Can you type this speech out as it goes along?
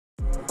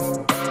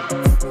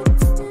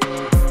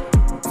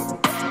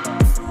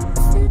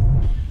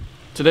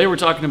Today we're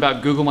talking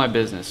about Google My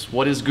Business.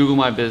 What is Google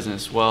My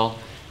Business? Well,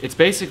 it's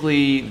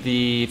basically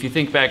if you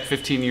think back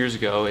 15 years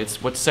ago,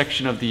 it's what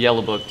section of the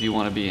yellow book do you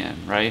want to be in,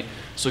 right?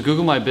 So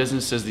Google My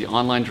Business is the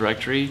online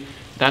directory.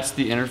 That's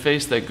the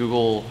interface that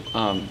Google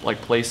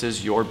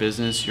places your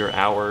business, your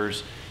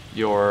hours,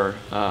 your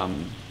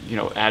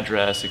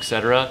address,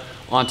 etc.,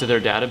 onto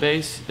their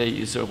database. They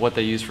use what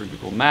they use for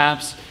Google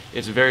Maps.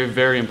 It's very,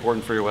 very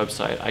important for your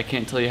website. I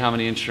can't tell you how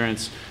many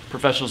insurance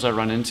professionals I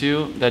run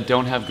into that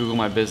don't have Google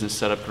My Business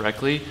set up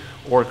correctly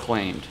or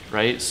claimed,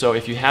 right? So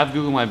if you have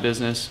Google My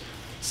Business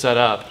set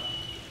up,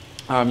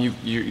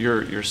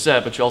 you're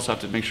set, but you also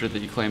have to make sure that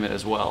you claim it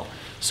as well.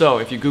 So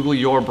if you Google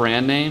your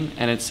brand name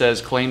and it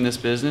says claim this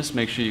business,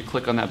 make sure you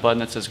click on that button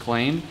that says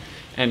claim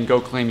and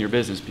go claim your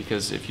business,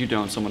 because if you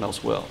don't, someone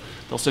else will.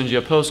 They'll send you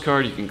a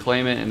postcard, you can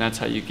claim it, and that's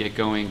how you get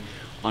going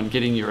on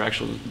getting your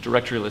actual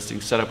directory listing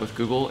set up with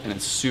Google, and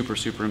it's super,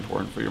 super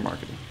important for your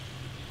marketing.